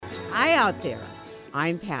Hi out there.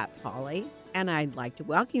 I'm Pat Pauley, and I'd like to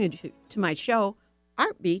welcome you to my show,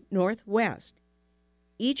 ArtBeat Northwest.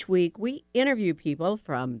 Each week, we interview people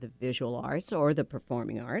from the visual arts or the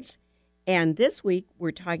performing arts, and this week,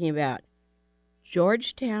 we're talking about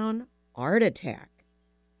Georgetown Art Attack,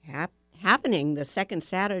 happening the second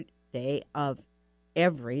Saturday of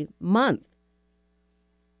every month.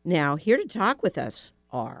 Now, here to talk with us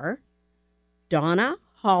are Donna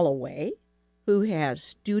Holloway, who has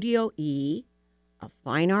Studio E, a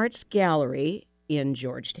fine arts gallery in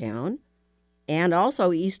Georgetown, and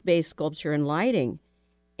also East Bay Sculpture and Lighting.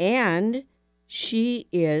 And she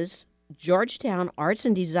is Georgetown Arts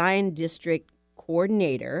and Design District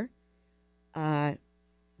Coordinator.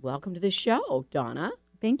 Welcome to the show, Donna.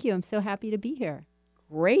 Thank you. I'm so happy to be here.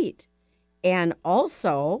 Great. And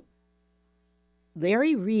also,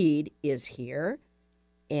 Larry Reed is here,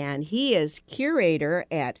 and he is curator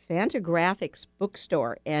at Fantagraphics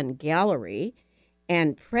Bookstore and Gallery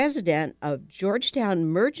and president of Georgetown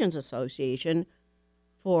Merchants Association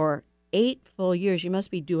for 8 full years. You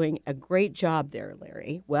must be doing a great job there,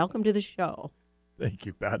 Larry. Welcome to the show. Thank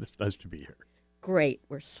you, Pat. It's nice to be here. Great.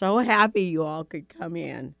 We're so happy you all could come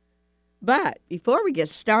in. But before we get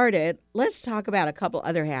started, let's talk about a couple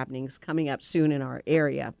other happenings coming up soon in our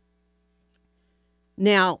area.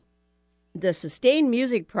 Now, the Sustained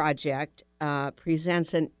Music Project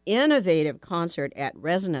presents an innovative concert at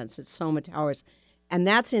Resonance at Soma Towers, and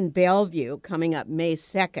that's in Bellevue coming up May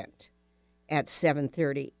 2nd at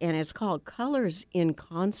 7:30, and it's called Colors in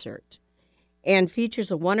Concert and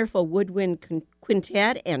features a wonderful woodwind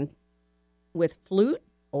quintet and with flute,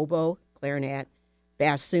 oboe, clarinet,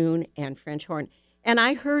 bassoon, and French horn. And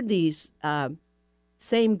I heard these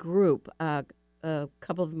same group a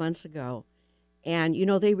couple of months ago. And, you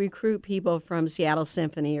know, they recruit people from Seattle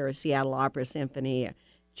Symphony or Seattle Opera Symphony,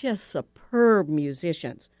 just superb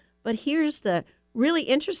musicians. But here's the really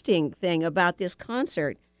interesting thing about this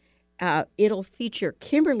concert. It'll feature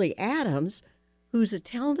Kimberly Adams, who's a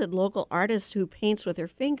talented local artist who paints with her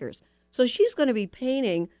fingers. So she's going to be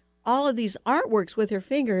painting all of these artworks with her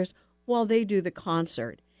fingers while they do the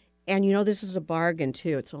concert. And, you know, this is a bargain,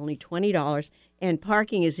 too. It's only $20, and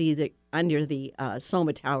parking is either under the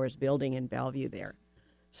Soma Towers building in Bellevue there.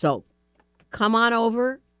 So come on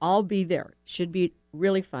over. I'll be there. Should be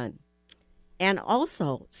really fun. And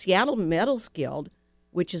also, Seattle Metals Guild,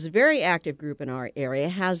 which is a very active group in our area,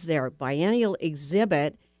 has their biennial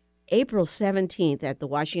exhibit April 17th at the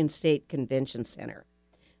Washington State Convention Center.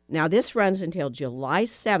 Now, this runs until July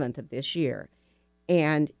 7th of this year,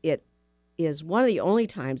 and it is one of the only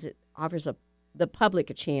times it offers the public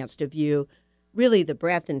a chance to view really the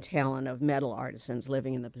breadth and talent of metal artisans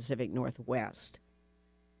living in the Pacific Northwest.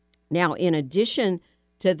 Now, in addition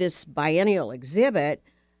to this biennial exhibit,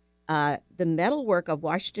 the metalwork of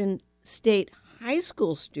Washington State high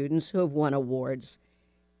school students who have won awards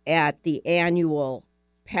at the annual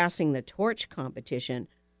Passing the Torch competition,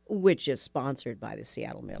 which is sponsored by the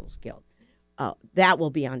Seattle Metals Guild, that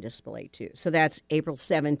will be on display too. So that's April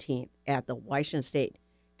 17th at the Washington State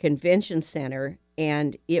Convention Center,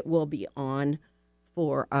 and it will be on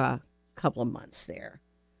for a couple of months there.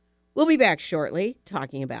 We'll be back shortly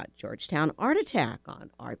talking about Georgetown Art Attack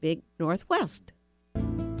on ArtBeat Northwest.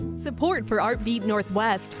 Support for ArtBeat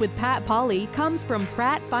Northwest with Pat Pauley comes from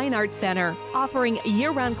Pratt Fine Arts Center, offering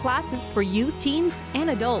year-round classes for youth, teens,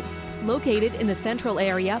 and adults. Located in the central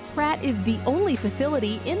area, Pratt is the only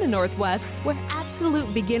facility in the Northwest where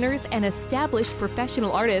absolute beginners and established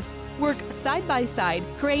professional artists work side by side,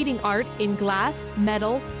 creating art in glass,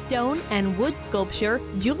 metal, stone, and wood sculpture,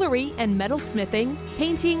 jewelry and metalsmithing,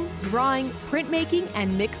 painting, drawing, printmaking,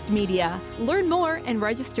 and mixed media. Learn more and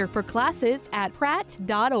register for classes at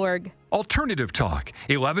pratt.org. Alternative Talk,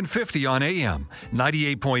 1150 on AM,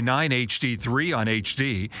 98.9 HD3 on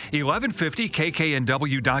HD,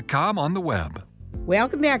 1150kknw.com on the web.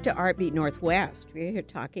 Welcome back to ArtBeat Northwest. We're here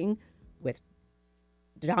talking with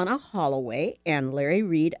Donna Holloway and Larry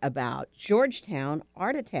Reed about Georgetown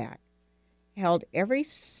Art Attack, held every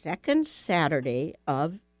second Saturday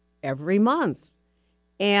of every month.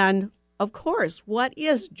 And, of course, what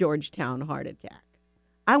is Georgetown Art Attack?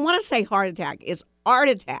 I want to say heart attack. It's Art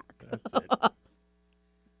Attack.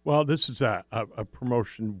 Well, this is a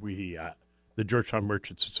promotion the Georgetown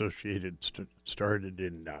Merchants Association started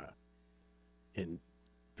in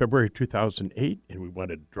February 2008, and we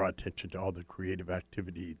wanted to draw attention to all the creative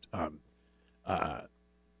activities,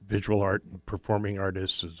 visual art and performing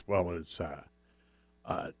artists, as well as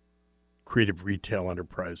creative retail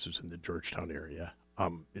enterprises in the Georgetown area.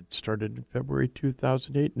 It started in February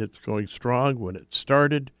 2008, and it's going strong. When it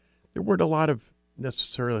started, there weren't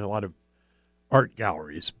necessarily a lot of art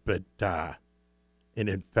galleries, but and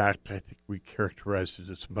in fact, I think we characterized it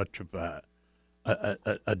as much of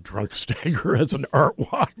a drunk stagger as an art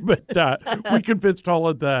walk. But we convinced a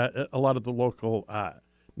lot of the local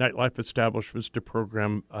nightlife establishments to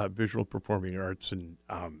program visual performing arts,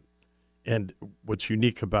 and what's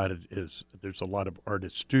unique about it is there's a lot of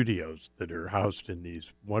artist studios that are housed in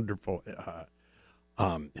these wonderful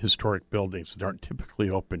historic buildings that aren't typically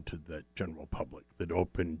open to the general public, that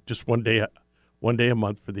open just one day a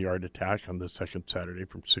month for the Art Attack on the second Saturday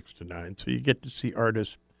from 6 to 9. So you get to see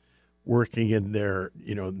artists working in their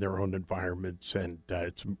own environments, and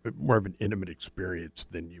it's more of an intimate experience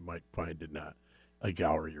than you might find in a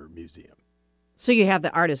gallery or museum. So you have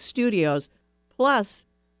the artist studios plus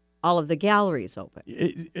all of the galleries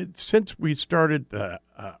open. Since we started the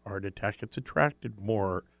Art Attack, it's attracted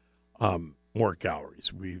more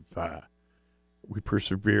galleries. We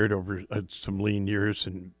persevered over some lean years,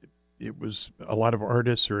 and it was a lot of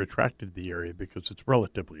artists are attracted to the area because it's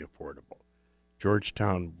relatively affordable.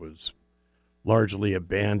 Georgetown was largely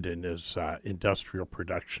abandoned as industrial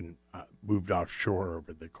production moved offshore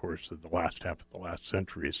over the course of the last half of the last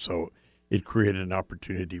century. So it created an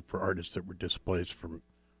opportunity for artists that were displaced from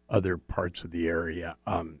other parts of the area,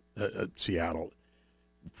 Seattle,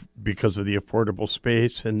 because of the affordable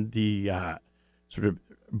space and the sort of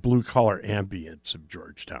blue-collar ambience of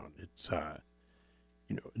Georgetown. It's,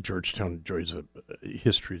 Georgetown enjoys a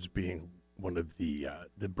history as being one of the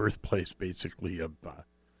birthplace, basically, of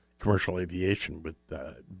commercial aviation, with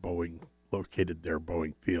Boeing located there,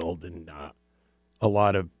 Boeing Field, and a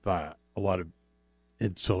lot of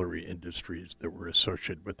ancillary industries that were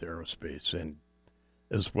associated with aerospace, and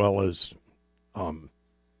as well as a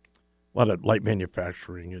lot of light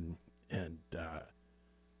manufacturing and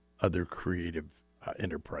other creative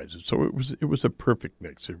enterprises. So it was a perfect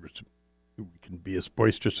mix. We can be as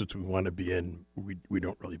boisterous as we want to be, and we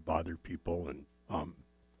don't really bother people, and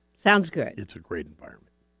sounds good. It's a great environment.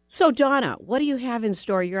 So Donna, what do you have in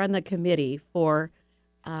store? You're on the committee for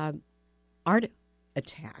Art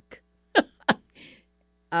Attack.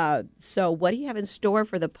 So what do you have in store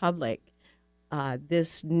for the public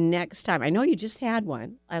this next time? I know you just had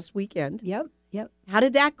one last weekend. Yep. How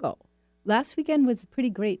did that go? Last weekend was a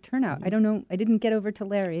pretty great turnout. I don't know. I didn't get over to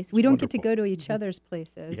Larry's. We don't get to go to each other's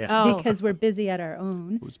places because we're busy at our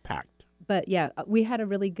own. It was packed. But yeah, we had a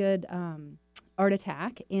really good Art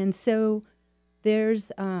Attack. And so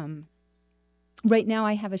there's, right now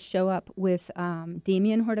I have a show up with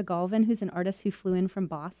Damien Horta-Galvin, who's an artist who flew in from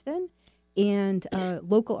Boston, and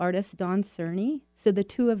local artist, Don Cerny. So the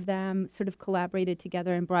two of them sort of collaborated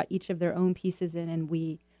together and brought each of their own pieces in, and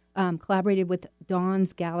we collaborated with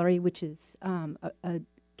Don's gallery, which is a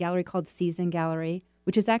gallery called Season Gallery,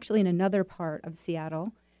 which is actually in another part of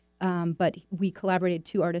Seattle. But we collaborated,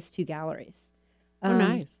 two artists, two galleries. Oh,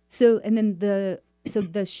 nice. So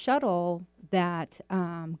the shuttle that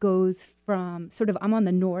goes from I'm on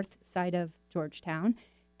the north side of Georgetown,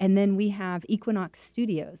 and then we have Equinox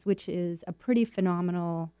Studios, which is a pretty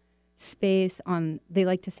phenomenal space they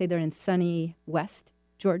like to say they're in sunny West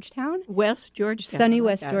Georgetown. West Georgetown. Sunny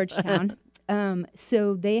West Georgetown.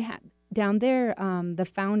 So they had down there, the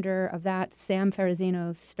founder of that, Sam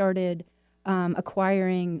Ferrazino, started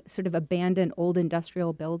acquiring sort of abandoned old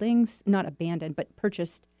industrial buildings, not abandoned, but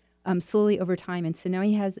purchased slowly over time. And so now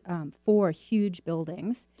he has 4 huge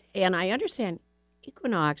buildings. And I understand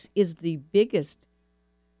Equinox is the biggest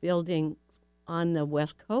building on the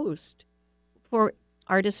West Coast for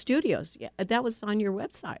artist studios. Yeah, that was on your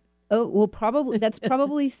website. Oh, well, that's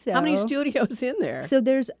probably so. How many studios in there? So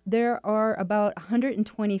there are about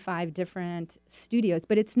 125 different studios,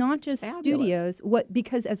 but it's not just studios.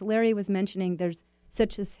 Because as Larry was mentioning, there's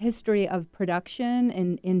such this history of production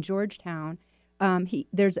in Georgetown.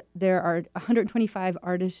 There are 125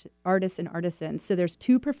 artists and artisans. So there's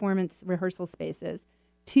 2 performance rehearsal spaces,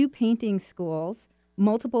 2 painting schools,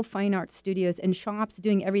 multiple fine art studios, and shops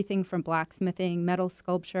doing everything from blacksmithing, metal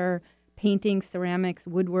sculpture, painting, ceramics,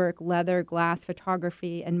 woodwork, leather, glass,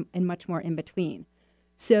 photography, and much more in between.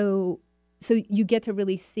 So you get to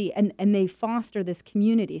really see, and they foster this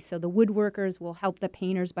community. So the woodworkers will help the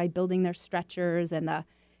painters by building their stretchers, and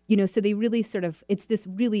so they really it's this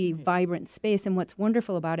really vibrant space. And what's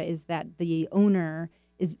wonderful about it is that the owner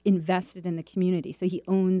is invested in the community. So he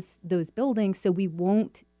owns those buildings. So we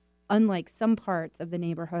won't, unlike some parts of the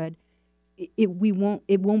neighborhood, it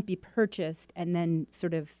won't be purchased and then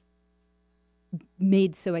sort of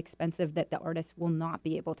made so expensive that the artist will not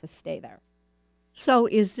be able to stay there. So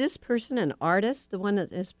is this person an artist, the one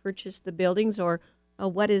that has purchased the buildings, or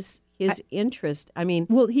What is his interest? I mean,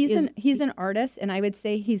 well, he's an artist, and I would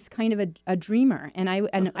say he's kind of a dreamer, and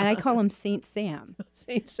I call him Saint Sam.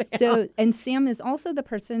 Saint Sam. So, and Sam is also the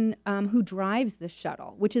person who drives the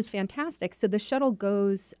shuttle, which is fantastic. So the shuttle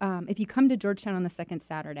goes. If you come to Georgetown on the second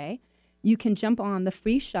Saturday, you can jump on the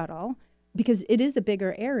free shuttle because it is a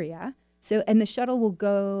bigger area. So, and the shuttle will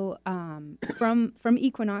go from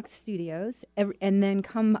Equinox Studios and then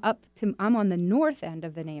come up to, I'm on the north end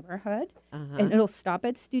of the neighborhood, and it'll stop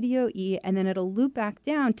at Studio E, and then it'll loop back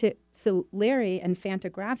down to, so Larry and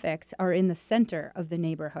Fantagraphics are in the center of the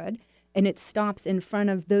neighborhood, and it stops in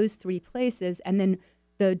front of those three places, and then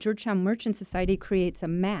the Georgetown Merchant Society creates a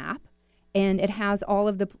map, and it has all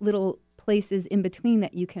of the little places in between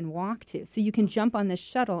that you can walk to. So you can jump on this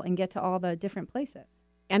shuttle and get to all the different places.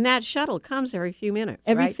 And that shuttle comes every few minutes,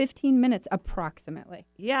 Every right? 15 minutes, approximately.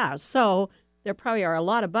 Yeah, so there probably are a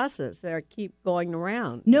lot of buses that keep going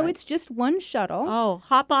around. No, right? it's just one shuttle. Oh,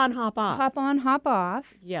 hop on, hop off. Hop on, hop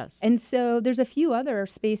off. Yes. And so there's a few other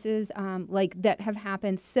spaces like that have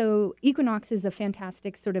happened. So Equinox is a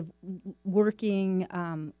fantastic sort of working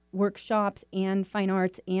workshops and fine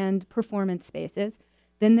arts and performance spaces.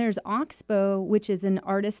 Then there's Oxbow, which is an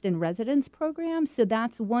artist in residence program. So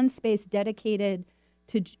that's one space dedicated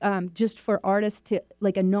to just for artists to,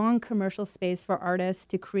 like a non-commercial space for artists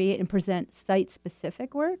to create and present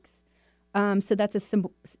site-specific works. So that's a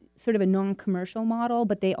sort of a non-commercial model,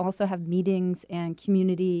 but they also have meetings and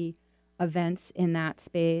community events in that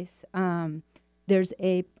space. There's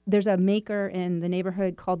a maker in the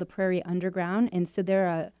neighborhood called the Prairie Underground, and so they're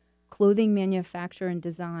a clothing manufacturer and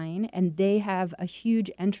design, and they have a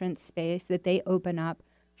huge entrance space that they open up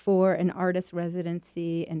for an artist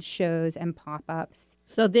residency and shows and pop-ups.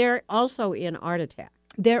 So they're also in Art Attack.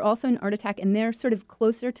 They're also in Art Attack, and they're sort of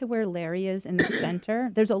closer to where Larry is in the center.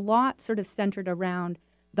 There's a lot sort of centered around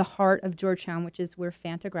the heart of Georgetown, which is where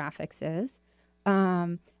Fantagraphics is.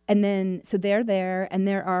 And then, so they're there, and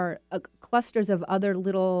there are clusters of other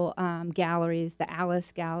little galleries, the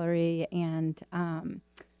Alice Gallery and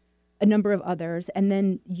a number of others. And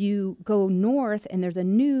then you go north, and there's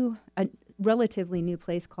a relatively new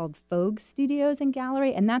place called Fogue Studios and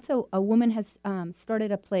Gallery, and that's a woman has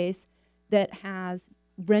started a place that has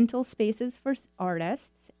rental spaces for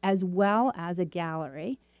artists as well as a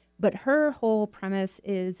gallery. But her whole premise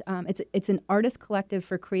is it's an artist collective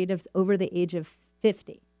for creatives over the age of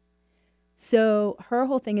 50. So her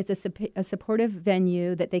whole thing is a supportive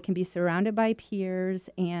venue that they can be surrounded by peers,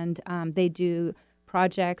 and they do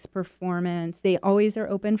projects, performance. They always are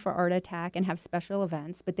open for Art Attack and have special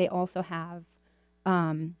events, but they also have,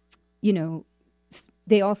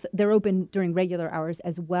 they're open during regular hours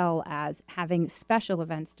as well as having special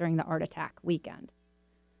events during the Art Attack weekend.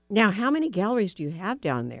 Now, how many galleries do you have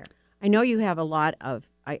down there? I know you have a lot of,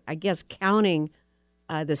 I guess, counting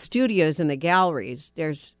the studios and the galleries,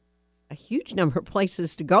 there's a huge number of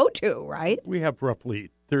places to go to, right? We have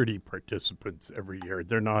roughly 30 participants every year.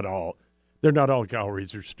 They're not all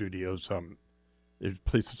galleries or studios. There's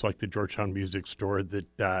places like the Georgetown Music Store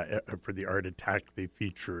that for the Art Attack, they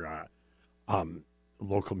feature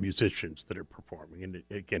local musicians that are performing. And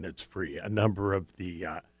again, it's free. A number of the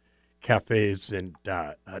cafes and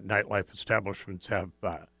nightlife establishments have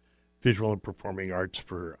visual and performing arts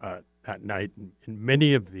for that night. And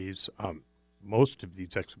many of these, most of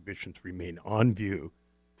these exhibitions remain on view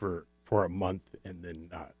for a month, and then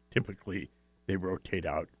typically they rotate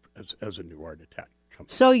out as a new Art Attack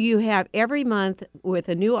comes. So you have every month with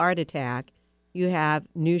a new Art Attack, you have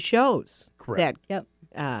new shows. Correct.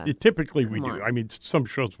 Typically we do. on. I mean, some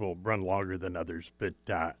shows will run longer than others, but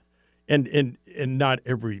and not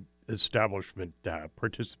every establishment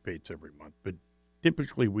participates every month. But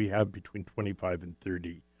typically we have between 25 and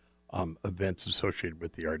 30 events associated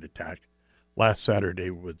with the Art Attack. Last Saturday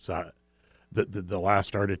was the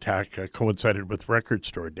last Art Attack coincided with Record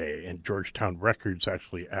Store Day, and Georgetown Records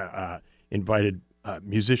actually invited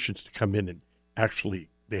musicians to come in, and actually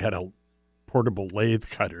they had a portable lathe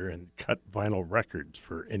cutter and cut vinyl records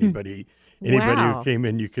for anybody Wow. who came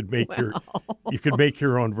in. You could make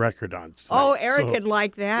your own record on site. Oh, Eric would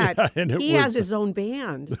like that. Yeah, and he has his own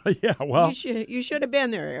band. Yeah, well, you should have been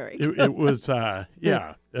there, Eric. it was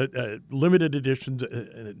limited editions,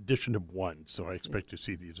 an edition of one. So I expect to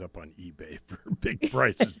see these up on eBay for big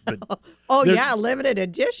prices. But limited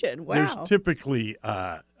edition. Wow. there's typically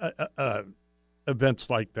events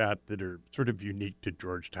like that are sort of unique to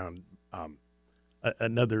Georgetown.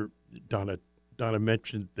 Another Donna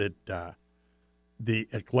mentioned that the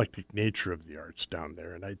eclectic nature of the arts down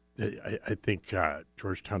there, and I think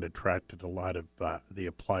Georgetown attracted a lot of the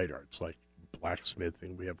applied arts, like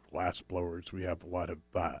blacksmithing. We have glass blowers. We have a lot of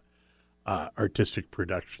artistic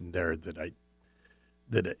production there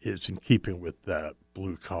that is in keeping with the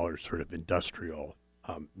blue collar sort of industrial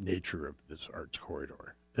nature of this arts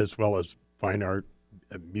corridor, as well as fine art,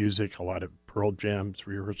 music, a lot of Pearl Jams,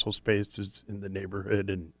 rehearsal spaces in the neighborhood,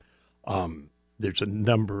 and there's a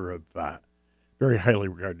number of very highly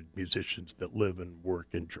regarded musicians that live and work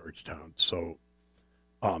in Georgetown. So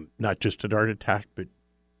not just at Art Attack, but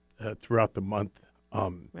throughout the month,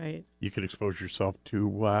 Right. you can expose yourself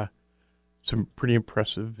to some pretty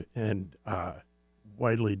impressive and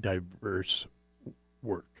widely diverse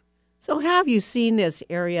work. So how have you seen this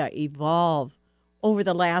area evolve over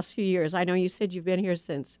the last few years? I know you said you've been here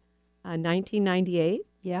since 1998.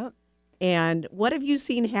 Yeah. And what have you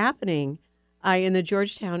seen happening in the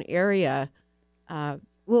Georgetown area?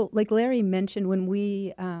 Well, like Larry mentioned,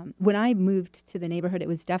 when I moved to the neighborhood, it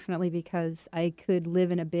was definitely because I could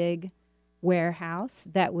live in a big warehouse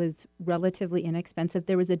that was relatively inexpensive.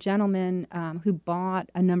 There was a gentleman who bought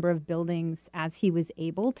a number of buildings as he was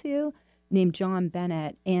able to, named John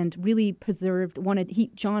Bennett, and really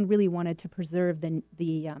John really wanted to preserve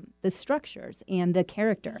the structures and the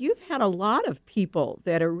character. You've had a lot of people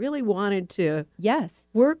that are really wanted to Yes.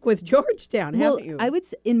 work with Georgetown, Well, haven't you? I would,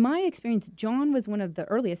 in my experience, John was one of the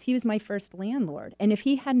earliest. He was my first landlord, and if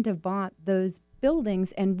he hadn't have bought those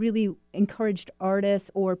buildings and really encouraged artists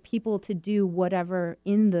or people to do whatever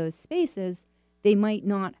in those spaces, they might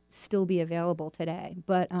not still be available today.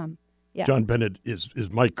 But yeah. John Bennett is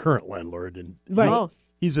my current landlord, and Right.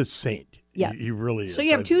 he's a saint. Yeah. He really is. So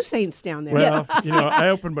you have two saints down there. Well, I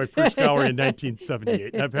opened my first gallery in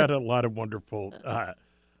 1978, and I've had a lot of wonderful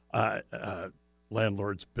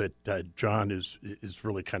landlords, but John is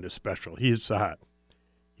really kind of special. He's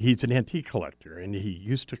an antique collector, and he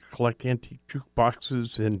used to collect antique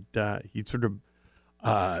jukeboxes, and he sort of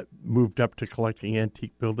moved up to collecting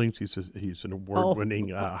antique buildings. He's an award-winning,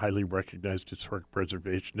 highly recognized historic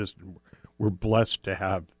preservationist, and we're blessed to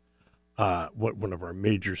have one of our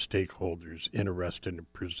major stakeholders interested in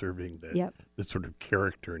preserving the sort of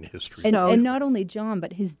character and history. And not only John,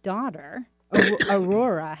 but his daughter,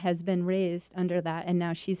 Aurora, has been raised under that, and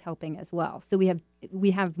now she's helping as well. So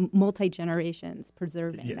we have multi-generations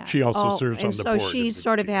preserving that. She also serves on the board. And so she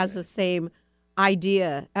sort of has the same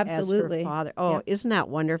idea Absolutely. as her father. Oh, Yep. Isn't that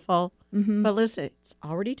wonderful? Mm-hmm. But listen, it's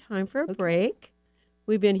already time for a break.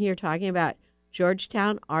 We've been here talking about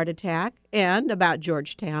Georgetown Art Attack and about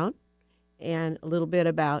Georgetown and a little bit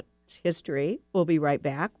about history. We'll be right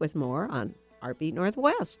back with more on ArtBeat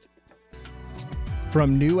Northwest.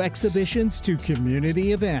 From new exhibitions to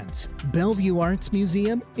community events, Bellevue Arts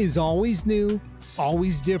Museum is always new,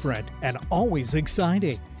 always different, and always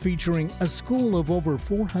exciting, featuring a school of over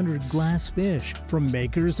 400 glass fish from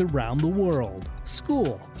makers around the world.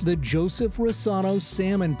 School, the Joseph Rossano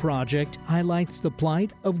Salmon Project, highlights the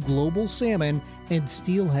plight of global salmon and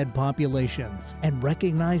steelhead populations and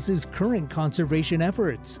recognizes current conservation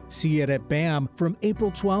efforts. See it at BAM from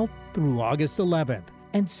April 12th through August 11th.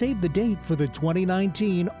 And save the date for the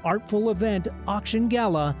 2019 Artful Event Auction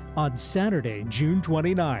Gala on Saturday, June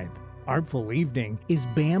 29th. Artful Evening is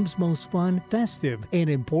BAM's most fun, festive, and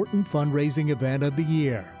important fundraising event of the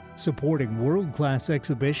year, supporting world-class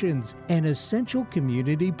exhibitions and essential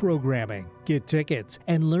community programming. Get tickets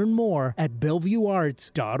and learn more at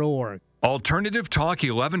bellevuearts.org. Alternative Talk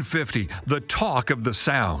 1150, the talk of the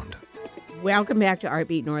sound. Welcome back to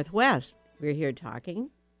ArtBeat Northwest. We're here talking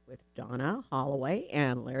with Donna Holloway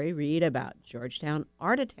and Larry Reed about Georgetown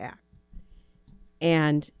Art Attack.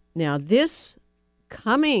 And now this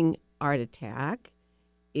coming Art Attack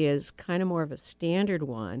is kind of more of a standard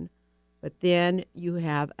one, but then you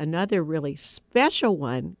have another really special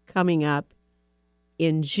one coming up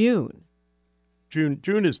in June.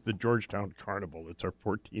 June is the Georgetown Carnival. It's our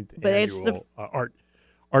 14th But it's annual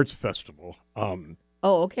arts festival.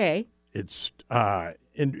 Okay. It's I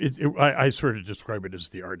sort of describe it as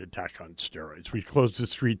the Art Attack on steroids. We close the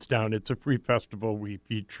streets down. It's a free festival. We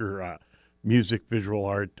feature music, visual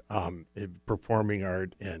art, performing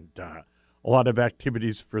art, and a lot of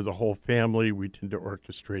activities for the whole family. We tend to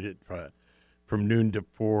orchestrate it from noon to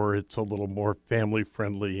 4. It's a little more family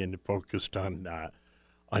friendly and focused on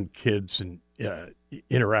kids and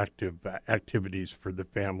interactive activities for the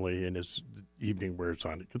family. And as the evening wears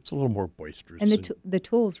on, it gets a little more boisterous. And the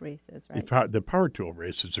tools races, right? The power tool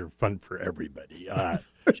races are fun for everybody.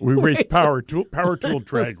 We race power tool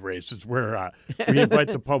drag races where we invite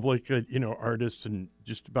the public, artists and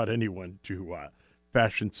just about anyone to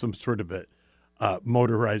fashion some sort of a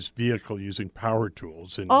motorized vehicle using power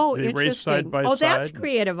tools, and they race side by side. Oh, that's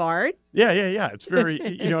creative art. Yeah. It's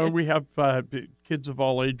very, we have kids of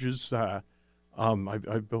all ages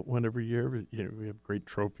I've built one every year. You know, we have great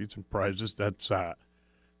trophies and prizes. That's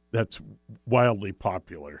wildly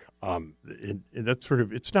popular. And that's sort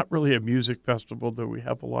of, it's not really a music festival, though we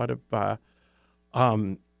have a lot of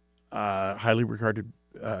highly regarded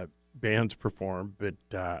bands perform, but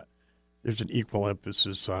there's an equal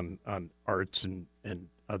emphasis on arts and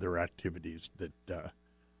other activities that are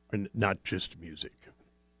not just music.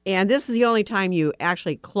 And this is the only time you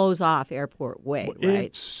actually close off Airport Way,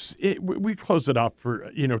 right? We close it off for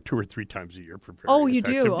 2 or 3 times a year for various Oh, you do?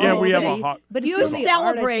 activities. Yeah, Oh, we have okay. a hot. But You it's only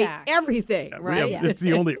celebrate Art Attack. everything, right? It's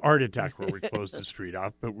the only art attack where we close the street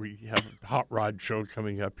off, but we have a hot rod show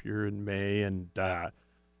coming up here in May, and bike.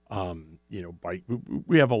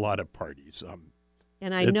 We have a lot of parties.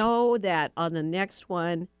 And I know that on the next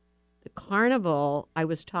one, the carnival, I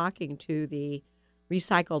was talking to the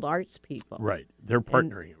Recycled Arts people. Right, they're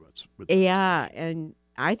partnering with us. Yeah, and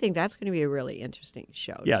I think that's going to be a really interesting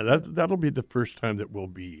show. Yeah, too. that'll be the first time that we'll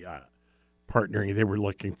be partnering. They were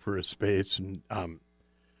looking for a space, and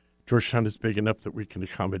Georgetown is big enough that we can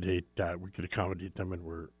accommodate them, and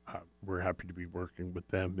we're happy to be working with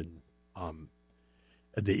them. And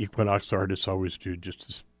the Equinox artists always do just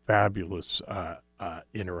this fabulous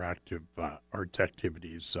interactive arts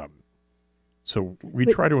activities. So we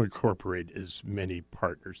try to incorporate as many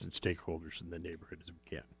partners and stakeholders in the neighborhood as we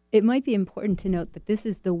can. It might be important to note that this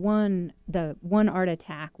is the one Art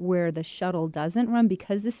Attack where the shuttle doesn't run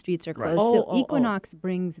because the streets are closed. Right. So Equinox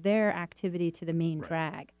brings their activity to the main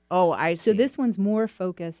drag. Oh, I see. So this one's more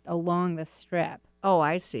focused along the strip. Oh,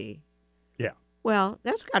 I see. Yeah. Well,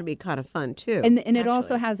 that's got to be kind of fun too. And it actually.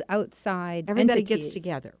 also has outside Everybody entities. gets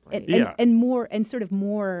together. Right? We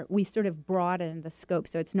sort of broaden the scope.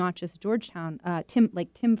 So it's not just Georgetown.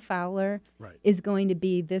 Tim Fowler is going to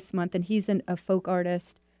be this month, and he's a folk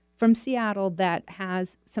artist from Seattle that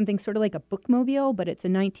has something sort of like a bookmobile, but it's a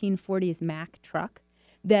 1940s Mack truck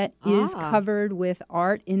that is covered with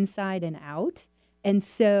art inside and out. And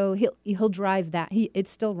so he'll drive that. It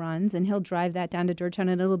still runs, and he'll drive that down to Georgetown,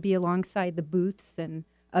 and it'll be alongside the booths and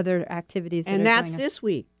other activities. And that's this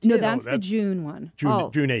week. No, that's the June one.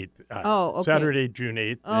 June 8th. Okay. Saturday, June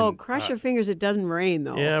 8th. Oh, and, cross your fingers it doesn't rain,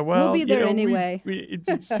 though. Yeah, well, we'll be there anyway.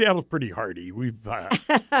 Seattle's pretty hardy. We've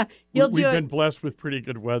been blessed with pretty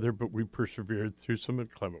good weather, but we persevered through some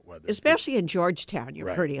inclement weather. Especially in Georgetown,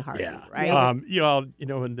 you're pretty hardy, right?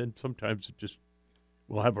 And then sometimes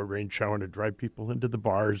we'll have a rain shower to drive people into the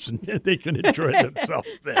bars, and they can enjoy themselves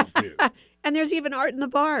then, too. And there's even art in the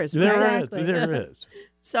bars. There is.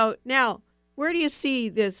 So now, where do you see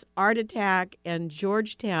this Art Attack and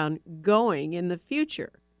Georgetown going in the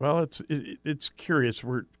future? Well, it's curious.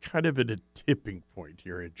 We're kind of at a tipping point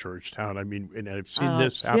here in Georgetown. I mean, and I've seen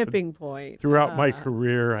this happen tipping point. throughout my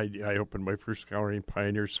career. I opened my first gallery in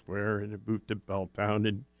Pioneer Square, and I moved to Belltown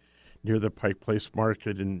and near the Pike Place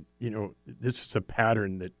Market. And, this is a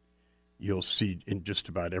pattern that you'll see in just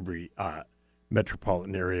about every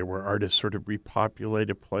metropolitan area where artists sort of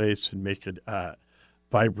repopulate a place and make it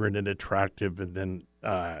vibrant and attractive. And then,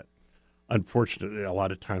 unfortunately, a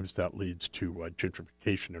lot of times that leads to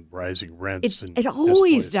gentrification and rising rents. It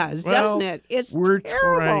always does, doesn't it? It's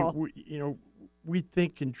terrible. We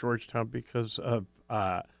think in Georgetown, because of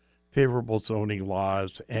favorable zoning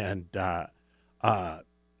laws and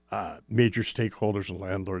major stakeholders and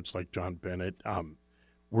landlords like John Bennett,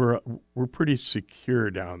 we're pretty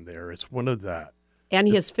secure down there. It's one of the and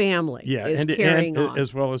his family is carrying on,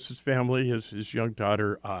 as well as his family. His young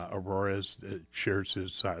daughter Aurora shares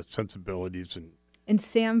his sensibilities, and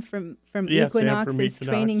Sam from Equinox is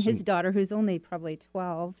training his daughter, who's only probably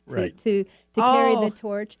 12, to carry the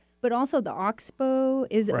torch. But also the Oxbow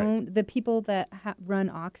is owned. The people that run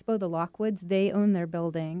Oxbow, the Lockwoods, they own their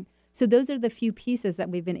building. So those are the few pieces that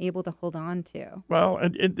we've been able to hold on to. Well,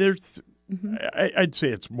 and there's, I'd say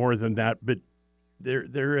it's more than that, but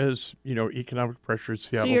there is, economic pressure in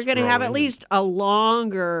Seattle. So you're going to have at least a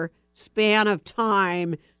longer span of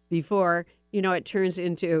time before, it turns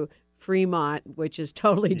into Fremont, which is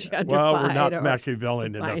totally gentrified. Well, we're not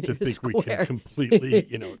Machiavellian enough to think we can completely,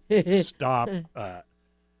 stop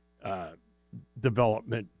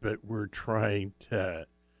development, but we're trying to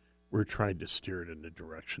steer it in a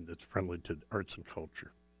direction that's friendly to arts and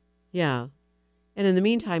culture. Yeah. And in the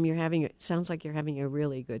meantime, sounds like you're having a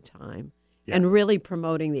really good time and really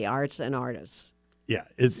promoting the arts and artists. Yeah,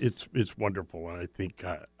 it's wonderful. And I think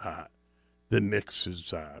the mix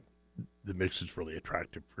is really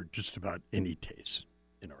attractive for just about any taste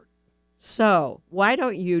in art. So why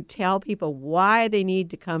don't you tell people why they need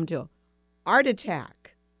to come to Art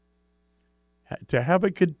Attack? To have a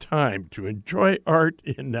good time, to enjoy art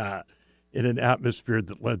in an atmosphere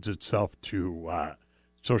that lends itself to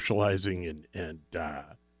socializing and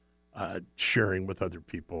sharing with other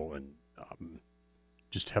people and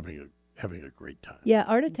just having a great time. Yeah,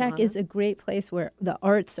 Art Attack is a great place where the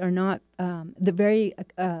arts are not they're very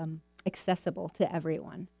accessible to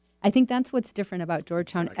everyone. I think that's what's different about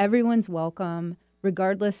Georgetown. Exactly. Everyone's welcome,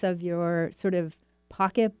 regardless of your sort of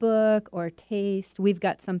pocketbook or taste. We've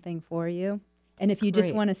got something for you. And if you just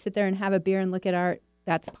Great. want to sit there and have a beer and look at art,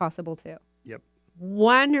 that's possible too. Yep.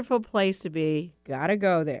 Wonderful place to be. Gotta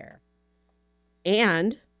go there.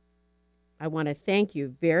 And I want to thank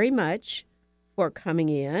you very much for coming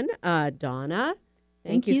in. Donna,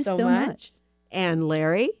 thank you so much. And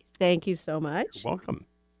Larry, thank you so much. You're welcome.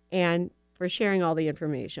 And for sharing all the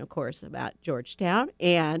information, of course, about Georgetown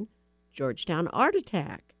and Georgetown Art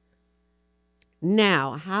Attack.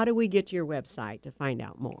 Now, how do we get to your website to find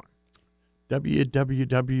out more?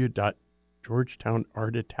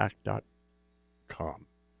 www.georgetownartattack.com.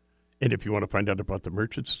 And if you want to find out about the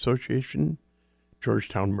Merchants Association,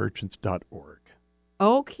 georgetownmerchants.org.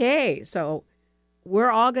 Okay, so we're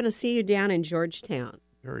all going to see you down in Georgetown.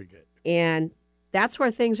 Very good. And that's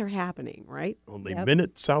where things are happening, right? Only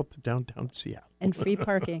minutes south of downtown Seattle. And free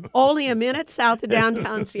parking. Only a minute south of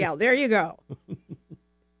downtown Seattle. There you go.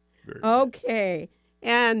 Very Okay.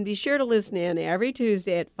 And be sure to listen in every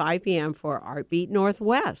Tuesday at 5 p.m. for ArtBeat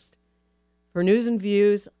Northwest for news and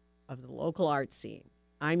views of the local art scene.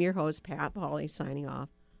 I'm your host, Pat Pauley, signing off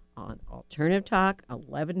on Alternative Talk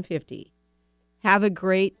 1150. Have a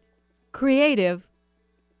great, creative,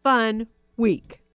 fun week.